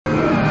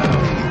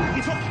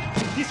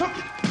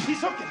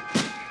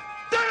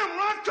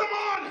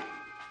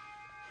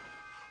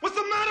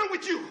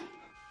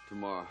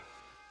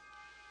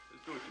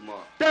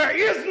tomorrow? There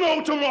is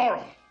no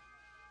tomorrow.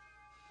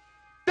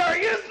 There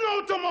is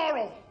no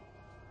tomorrow.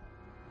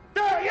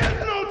 There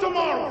is no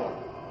tomorrow.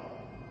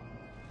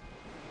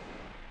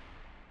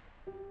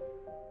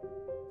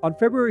 On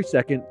February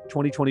 2nd,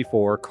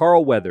 2024,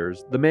 Carl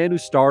Weathers, the man who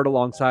starred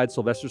alongside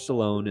Sylvester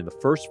Stallone in the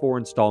first 4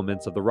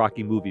 installments of the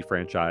Rocky movie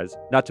franchise,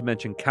 not to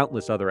mention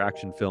countless other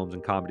action films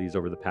and comedies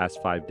over the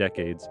past 5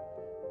 decades,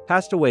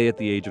 passed away at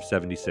the age of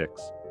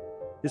 76.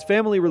 His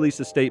family released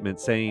a statement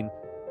saying,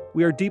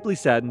 "We are deeply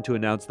saddened to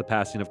announce the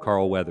passing of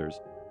Carl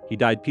Weathers. He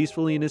died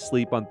peacefully in his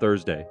sleep on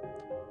Thursday.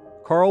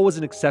 Carl was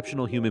an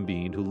exceptional human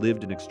being who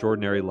lived an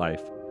extraordinary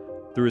life.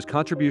 Through his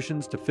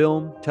contributions to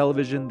film,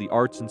 television, the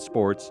arts, and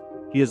sports,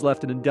 he has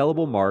left an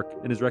indelible mark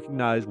and is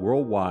recognized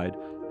worldwide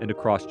and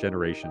across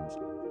generations.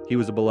 He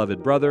was a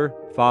beloved brother,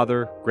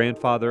 father,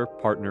 grandfather,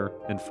 partner,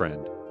 and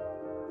friend."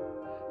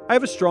 I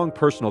have a strong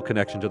personal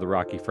connection to the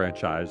Rocky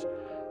franchise.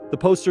 The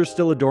posters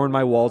still adorn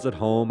my walls at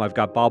home, I've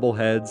got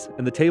bobbleheads,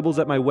 and the tables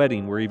at my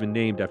wedding were even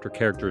named after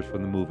characters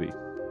from the movie.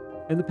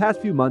 And the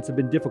past few months have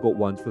been difficult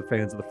ones for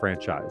fans of the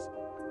franchise.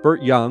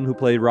 Burt Young, who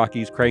played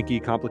Rocky's cranky,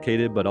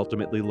 complicated, but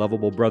ultimately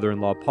lovable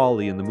brother-in-law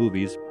Paulie in the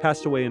movies,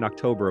 passed away in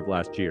October of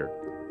last year.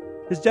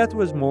 His death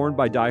was mourned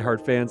by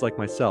diehard fans like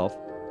myself,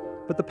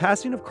 but the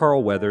passing of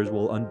Carl Weathers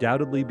will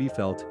undoubtedly be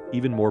felt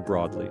even more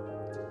broadly.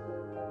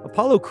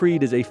 Apollo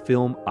Creed is a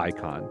film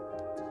icon.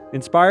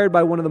 Inspired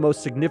by one of the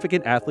most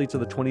significant athletes of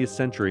the 20th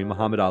century,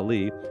 Muhammad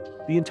Ali,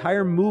 the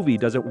entire movie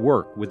doesn't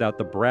work without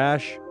the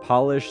brash,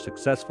 polished,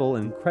 successful,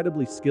 and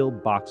incredibly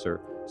skilled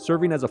boxer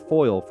serving as a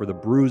foil for the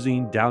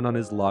bruising,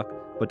 down-on-his-luck,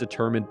 but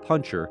determined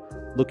puncher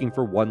looking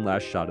for one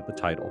last shot at the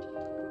title.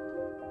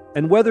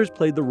 And Weathers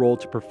played the role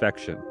to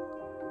perfection.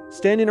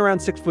 Standing around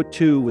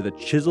 6'2" with a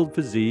chiseled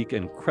physique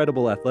and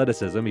credible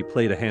athleticism, he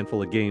played a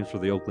handful of games for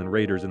the Oakland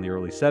Raiders in the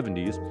early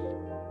 70s,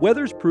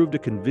 Weathers proved a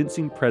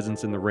convincing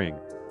presence in the ring,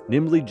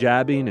 nimbly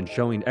jabbing and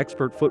showing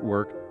expert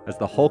footwork as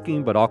the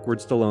hulking but awkward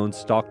Stallone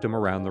stalked him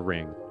around the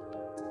ring.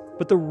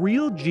 But the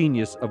real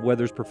genius of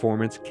Weathers'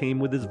 performance came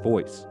with his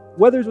voice.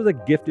 Weathers was a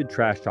gifted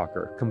trash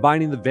talker,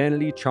 combining the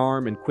vanity,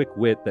 charm, and quick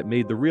wit that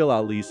made the real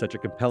Ali such a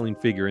compelling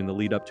figure in the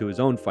lead-up to his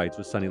own fights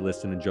with Sonny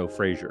Liston and Joe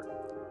Frazier.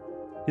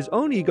 His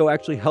own ego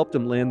actually helped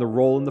him land the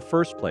role in the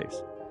first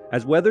place,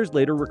 as Weathers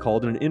later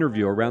recalled in an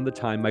interview around the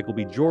time Michael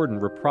B. Jordan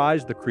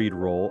reprised the Creed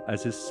role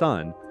as his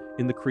son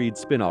in the Creed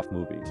spin-off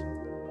movies.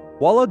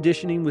 While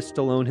auditioning with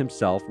Stallone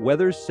himself,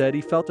 Weathers said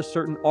he felt a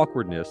certain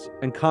awkwardness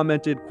and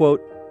commented,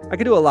 quote, "I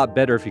could do a lot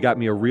better if you got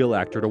me a real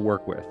actor to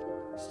work with."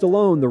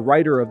 Stallone, the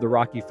writer of the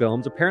Rocky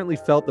films, apparently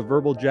felt the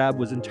verbal jab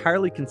was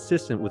entirely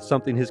consistent with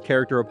something his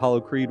character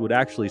Apollo Creed would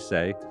actually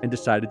say and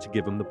decided to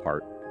give him the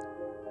part.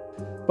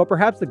 But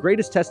perhaps the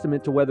greatest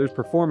testament to Weathers'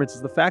 performance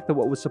is the fact that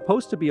what was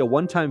supposed to be a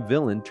one-time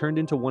villain turned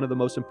into one of the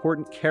most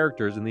important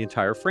characters in the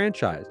entire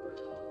franchise.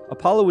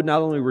 Apollo would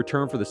not only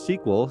return for the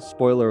sequel,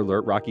 spoiler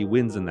alert, Rocky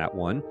wins in that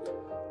one,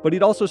 but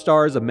he'd also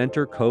star as a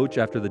mentor coach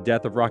after the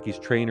death of Rocky's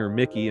trainer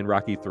Mickey in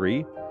Rocky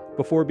III,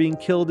 before being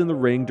killed in the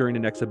ring during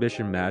an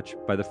exhibition match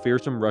by the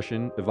fearsome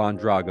Russian Ivan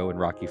Drago in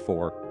Rocky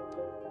IV.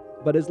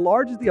 But as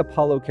large as the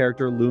Apollo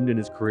character loomed in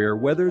his career,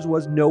 Weathers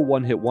was no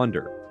one-hit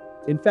wonder.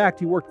 In fact,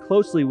 he worked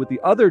closely with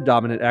the other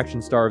dominant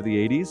action star of the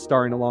 80s,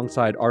 starring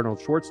alongside Arnold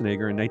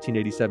Schwarzenegger in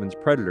 1987's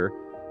Predator,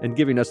 and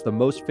giving us the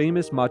most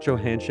famous macho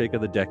handshake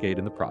of the decade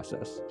in the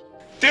process.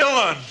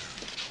 Dylan!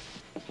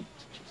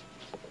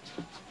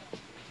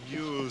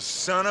 You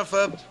son of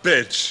a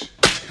bitch!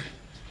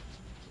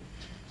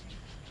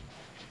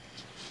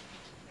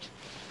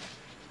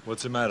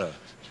 What's the matter?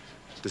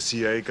 The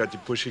CIA got you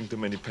pushing too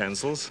many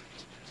pencils?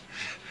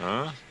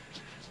 Huh?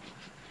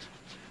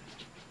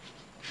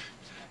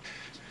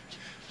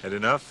 Had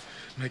enough?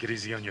 Make it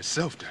easy on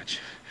yourself, Dutch.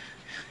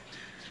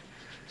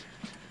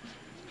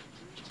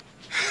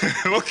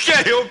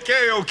 Okay.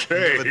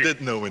 Never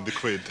did know when to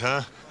quit,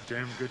 huh?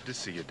 Damn good to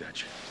see you,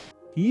 Dutch.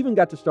 He even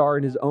got to star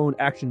in his own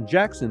Action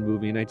Jackson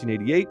movie in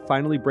 1988,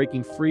 finally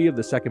breaking free of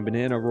the second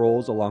banana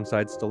roles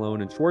alongside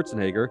Stallone and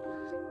Schwarzenegger,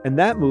 and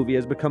that movie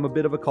has become a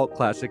bit of a cult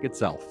classic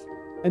itself.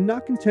 And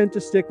not content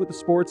to stick with the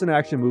sports and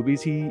action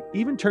movies, he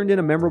even turned in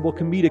a memorable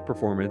comedic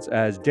performance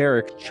as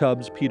Derek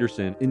Chubbs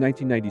Peterson in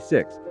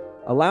 1996,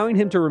 allowing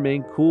him to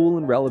remain cool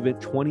and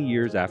relevant 20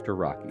 years after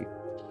Rocky.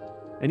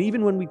 And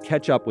even when we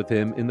catch up with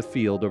him in the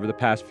field over the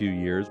past few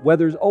years,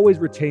 Weathers always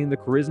retained the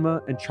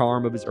charisma and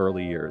charm of his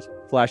early years,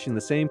 flashing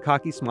the same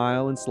cocky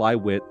smile and sly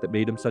wit that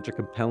made him such a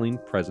compelling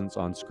presence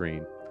on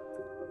screen.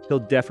 He'll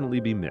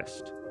definitely be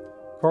missed.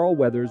 Carl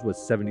Weathers was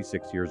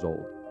 76 years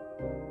old.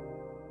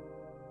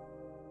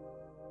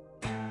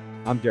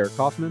 I'm Derek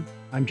Kaufman.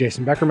 I'm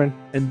Jason Beckerman.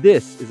 And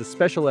this is a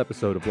special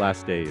episode of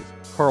Last Days,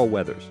 Carl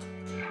Weathers.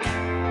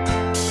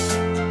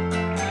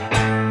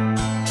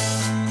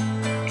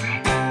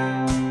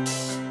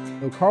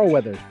 Though Carl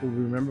Weathers will be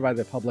remembered by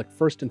the public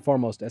first and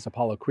foremost as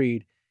Apollo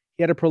Creed,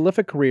 he had a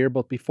prolific career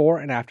both before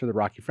and after the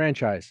Rocky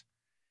franchise.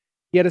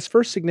 He had his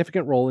first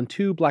significant role in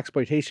two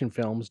blaxploitation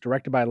films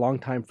directed by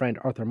longtime friend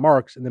Arthur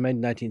Marks in the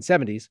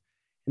mid-1970s,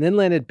 and then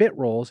landed bit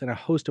roles in a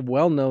host of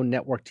well-known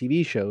network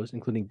TV shows,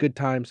 including Good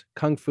Times,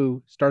 Kung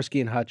Fu, Starsky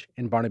and Hutch,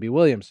 and Barnaby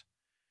Williams.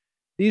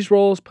 These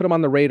roles put him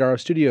on the radar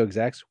of studio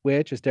execs,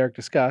 which, as Derek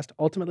discussed,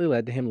 ultimately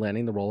led to him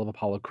landing the role of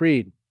Apollo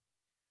Creed.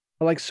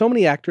 But like so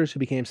many actors who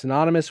became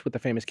synonymous with the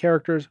famous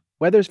characters,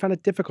 Weathers found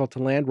it difficult to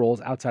land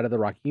roles outside of the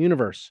Rocky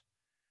universe.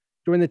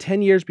 During the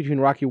 10 years between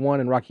Rocky I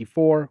and Rocky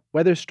IV,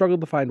 Weathers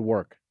struggled to find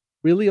work,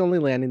 really only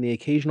landing the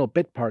occasional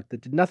bit part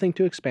that did nothing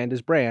to expand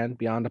his brand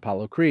beyond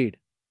Apollo Creed.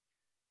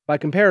 By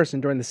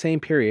comparison, during the same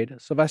period,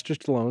 Sylvester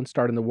Stallone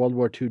starred in the World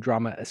War II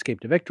drama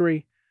Escape to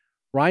Victory,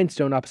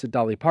 Rhinestone opposite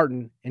Dolly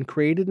Parton, and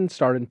created and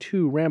starred in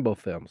 2 Rambo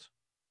films.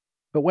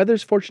 But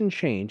Weathers' fortune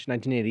changed in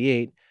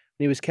 1988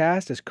 when he was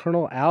cast as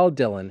Colonel Al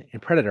Dillon in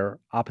Predator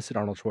opposite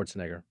Arnold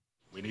Schwarzenegger.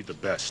 We need the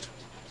best.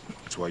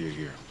 That's why you're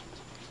here.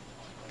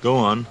 Go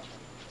on.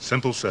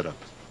 Simple setup.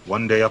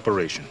 One-day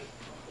operation.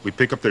 We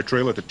pick up their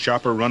trail at the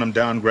chopper, run them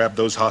down, grab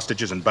those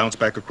hostages, and bounce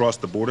back across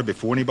the border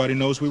before anybody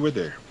knows we were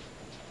there.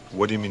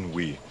 What do you mean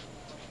we?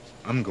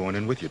 I'm going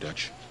in with you,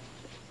 Dutch.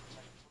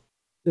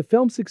 The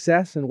film's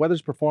success and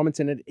Weathers' performance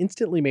in it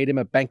instantly made him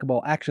a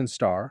bankable action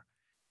star.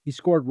 He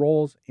scored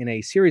roles in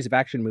a series of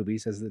action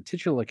movies as the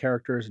titular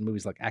characters in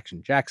movies like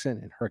Action Jackson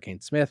and Hurricane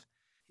Smith.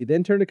 He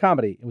then turned to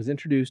comedy and was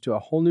introduced to a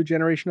whole new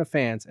generation of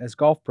fans as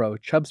golf pro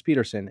Chubbs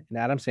Peterson in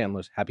Adam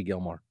Sandler's Happy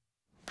Gilmore.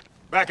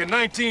 Back in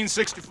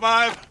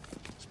 1965,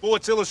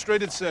 Sports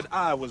Illustrated said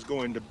I was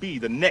going to be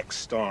the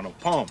next Arnold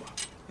Palmer.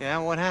 Yeah,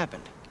 what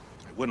happened?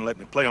 They wouldn't let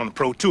me play on the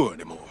Pro Tour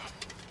anymore.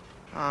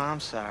 Oh, I'm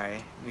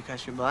sorry.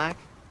 Because you're black?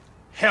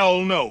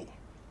 Hell no.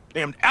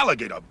 Damned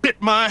alligator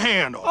bit my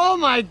hand off. Oh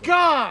my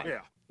God! Yeah.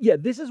 Yeah,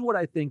 this is what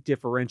I think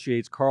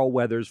differentiates Carl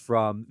Weathers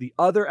from the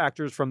other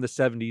actors from the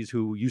 70s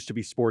who used to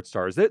be sports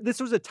stars. This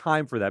was a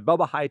time for that.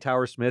 Bubba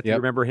Hightower Smith, you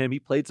remember him? He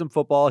played some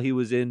football. He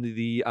was in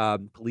the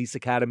Police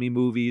Academy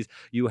movies.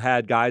 You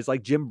had guys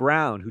like Jim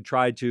Brown who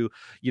tried to,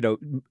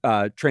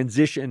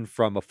 transition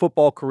from a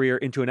football career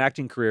into an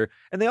acting career,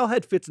 and they all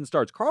had fits and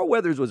starts. Carl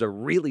Weathers was a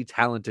really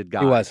talented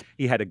guy. He was.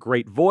 He had a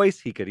great voice.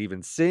 He could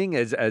even sing,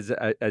 as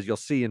you'll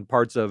see in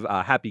parts of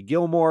Happy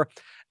Gilmore.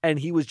 And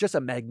he was just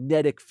a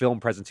magnetic film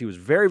presence. He was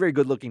very, very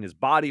good looking. His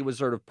body was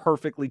sort of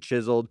perfectly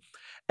chiseled.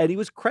 And he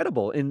was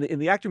credible in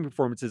the acting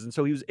performances. And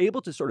so he was able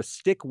to sort of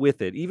stick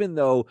with it, even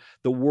though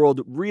the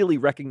world really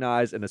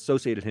recognized and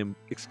associated him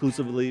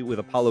exclusively with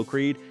Apollo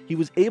Creed. He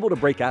was able to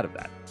break out of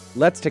that.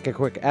 Let's take a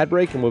quick ad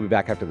break and we'll be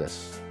back after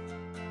this.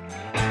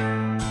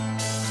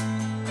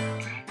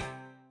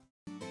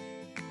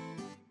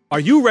 Are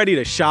you ready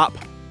to shop?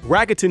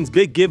 Rakuten's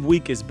Big Give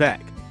Week is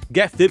back.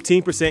 Get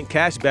 15%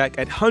 cash back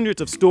at hundreds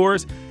of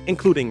stores,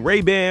 including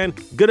Ray-Ban,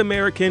 Good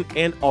American,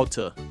 and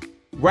Ulta.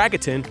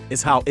 Rakuten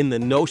is how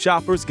in-the-know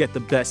shoppers get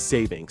the best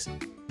savings.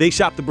 They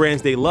shop the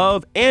brands they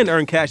love and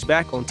earn cash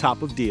back on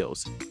top of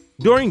deals.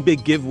 During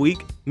Big Give Week,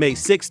 May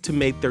 6th to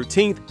May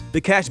 13th,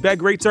 the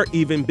cashback rates are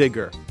even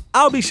bigger.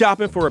 I'll be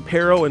shopping for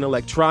apparel and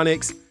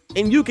electronics,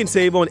 and you can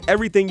save on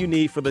everything you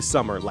need for the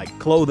summer, like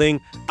clothing,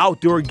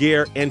 outdoor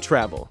gear, and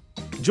travel.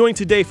 Join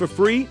today for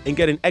free and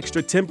get an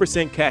extra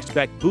 10%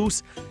 cashback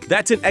boost.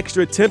 That's an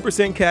extra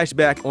 10%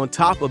 cashback on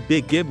top of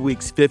Big Give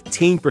Week's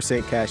 15%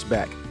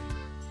 cashback.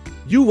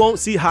 You won't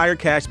see higher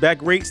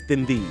cashback rates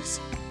than these.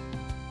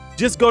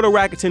 Just go to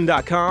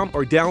Rakuten.com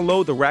or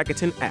download the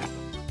Rakuten app.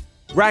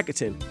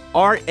 Rakuten,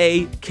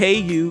 Rakuten.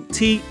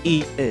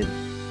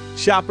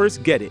 Shoppers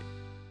get it.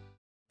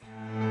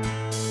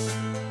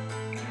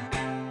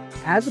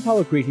 As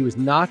Apollo Creed, he was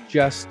not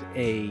just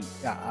a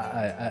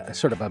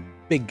sort of a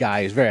big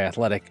guy who's very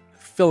athletic,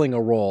 filling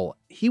a role.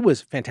 He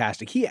was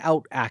fantastic. He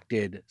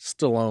outacted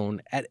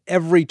Stallone at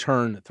every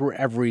turn through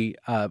every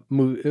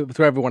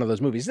one of those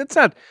movies. It's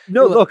not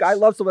Look, I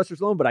love Sylvester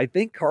Stallone, but I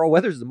think Carl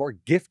Weathers is a more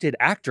gifted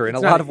actor in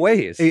a lot of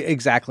ways.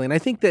 Exactly. And I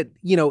think that,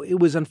 it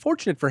was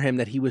unfortunate for him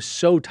that he was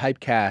so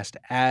typecast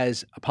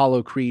as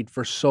Apollo Creed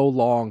for so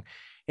long.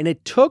 And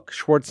it took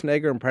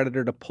Schwarzenegger and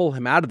Predator to pull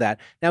him out of that.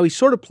 Now, he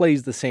sort of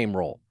plays the same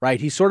role,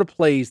 right? He sort of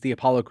plays the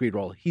Apollo Creed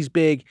role. He's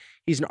big.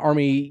 He's an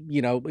army,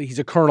 he's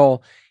a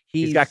colonel.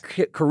 He's got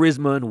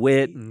charisma and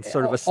wit and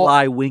sort of a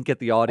sly wink at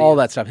the audience. All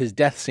that stuff. His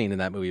death scene in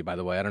that movie, by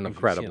the way, I don't know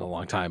if you've seen it in a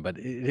long time, but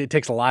it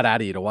takes a lot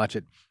out of you to watch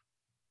it.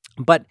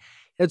 But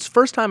it's the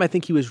first time I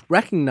think he was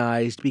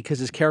recognized because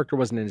his character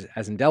wasn't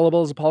as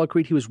indelible as Apollo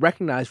Creed. He was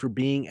recognized for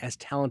being as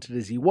talented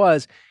as he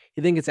was.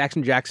 You think it's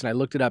Action Jackson. I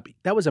looked it up.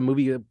 That was a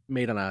movie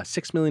made on a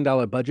 $6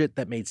 million budget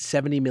that made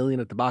 $70 million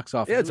at the box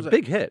office. Yeah, it's a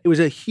big hit. It was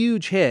a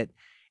huge hit.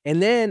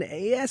 And then,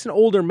 as an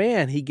older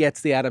man, he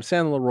gets the Adam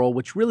Sandler role,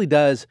 which really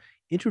does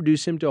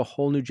introduce him to a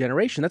whole new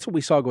generation. That's what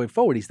we saw going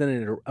forward. He's then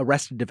in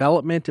Arrested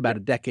Development about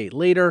a decade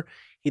later.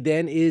 He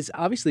then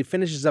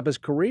finishes up his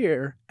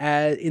career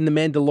in The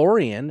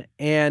Mandalorian,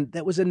 and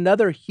that was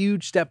another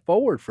huge step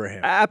forward for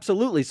him.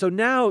 Absolutely. So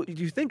now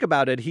you think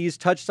about it, he's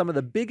touched some of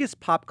the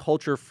biggest pop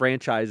culture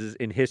franchises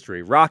in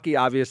history. Rocky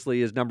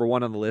obviously is number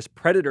one on the list.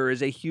 Predator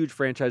is a huge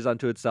franchise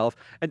unto itself.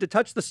 And to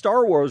touch the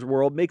Star Wars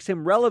world makes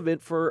him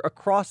relevant for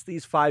across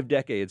these 5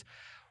 decades.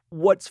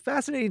 What's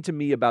fascinating to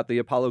me about the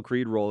Apollo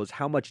Creed role is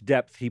how much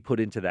depth he put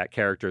into that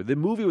character. The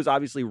movie was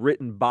obviously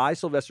written by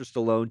Sylvester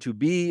Stallone to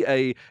be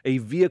a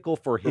vehicle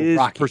for his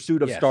Rocky.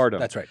 pursuit of Yes, stardom.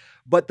 That's right.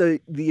 But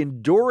the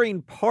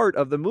enduring part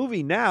of the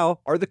movie now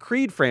are the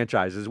Creed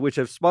franchises, which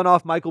have spun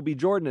off Michael B.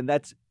 Jordan, and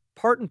that's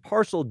part and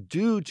parcel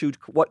due to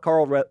what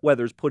Carl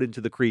Weathers put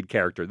into the Creed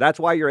character. That's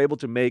why you're able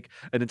to make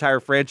an entire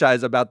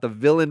franchise about the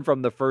villain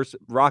from the first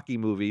Rocky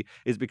movie,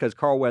 is because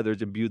Carl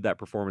Weathers imbued that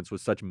performance with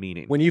such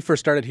meaning. When you first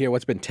started here,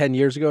 what's been 10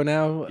 years ago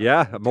now?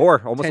 Yeah,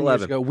 more, almost 10 11.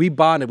 years ago,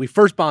 we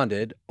first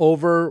bonded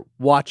over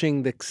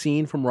watching the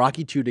scene from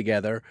Rocky 2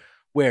 together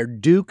where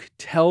Duke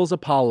tells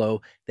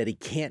Apollo that he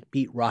can't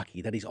beat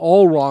Rocky, that he's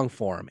all wrong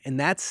for him. And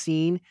that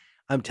scene,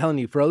 I'm telling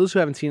you, for those who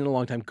haven't seen it in a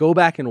long time, go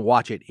back and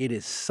watch it. It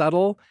is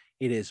subtle.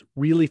 It is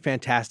really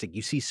fantastic.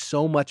 You see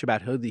so much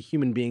about who the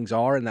human beings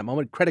are in that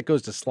moment. Credit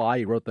goes to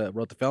Sly, who wrote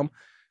the film,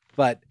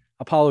 but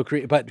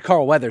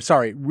Carl Weathers,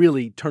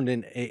 really turned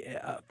in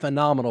a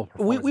phenomenal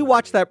performance. We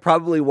watch that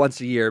probably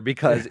once a year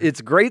because it's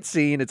a great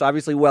scene. It's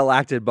obviously well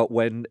acted, but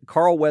when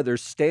Carl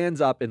Weathers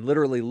stands up and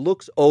literally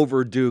looks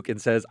over Duke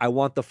and says, "I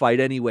want the fight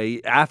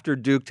anyway," after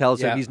Duke tells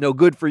him he's no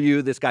good for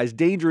you, this guy's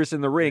dangerous in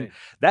the ring,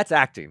 that's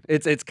acting.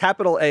 It's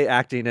capital A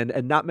acting,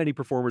 and not many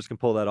performers can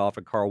pull that off,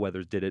 and Carl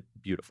Weathers did it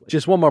beautifully.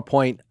 Just one more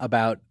point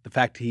about the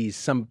fact he's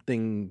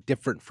something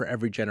different for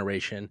every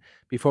generation.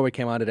 Before we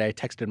came on today, I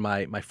texted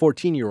my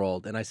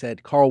 14-year-old, and I said,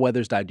 Carl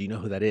Weathers died. Do you know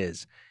who that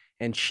is?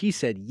 And she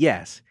said,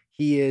 yes,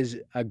 he is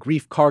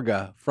Grief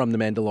Karga from The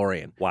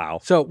Mandalorian. Wow.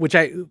 So, which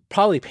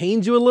probably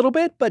pains you a little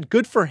bit, but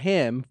good for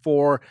him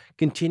for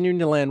continuing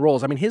to land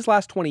roles. I mean, his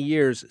last 20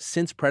 years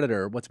since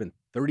Predator, what's been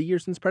 30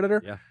 years since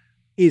Predator? Yeah.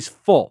 Is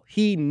full.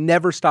 He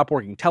never stopped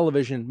working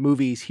television,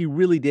 movies. He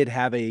really did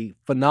have a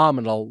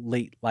phenomenal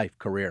late life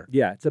career.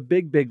 Yeah, it's a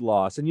big, big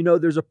loss. And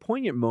there's a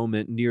poignant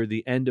moment near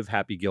the end of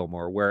Happy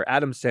Gilmore where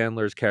Adam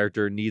Sandler's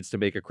character needs to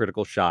make a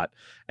critical shot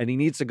and he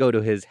needs to go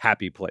to his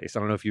happy place. I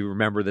don't know if you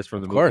remember this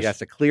from the movie. He has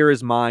to clear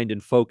his mind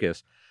and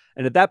focus.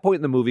 And at that point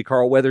in the movie,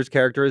 Carl Weathers'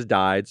 character has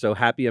died, so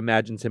Happy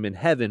imagines him in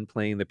heaven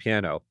playing the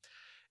piano.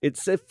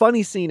 It's a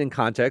funny scene in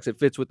context. It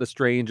fits with the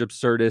strange,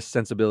 absurdist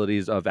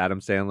sensibilities of Adam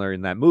Sandler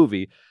in that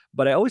movie.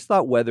 But I always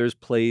thought Weathers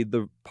played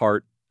the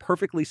part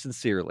perfectly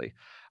sincerely.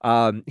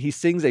 He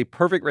sings a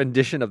perfect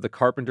rendition of the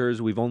Carpenters'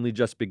 We've Only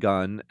Just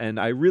Begun, and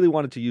I really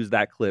wanted to use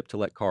that clip to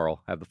let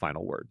Carl have the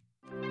final word.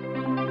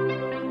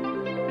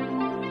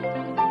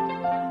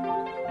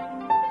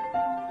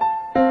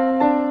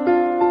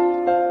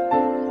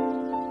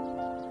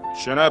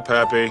 Shut up,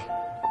 Happy.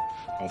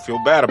 Don't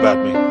feel bad about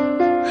me.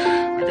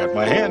 I got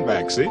my hand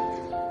back, see?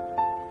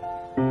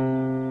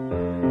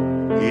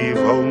 We've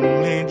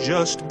only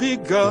just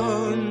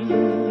begun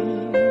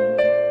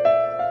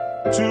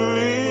to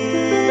live.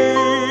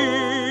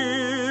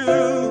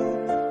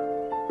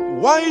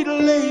 White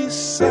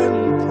lace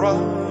and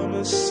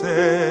promises,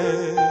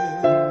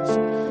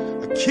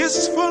 a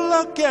kiss for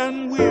luck,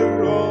 and we're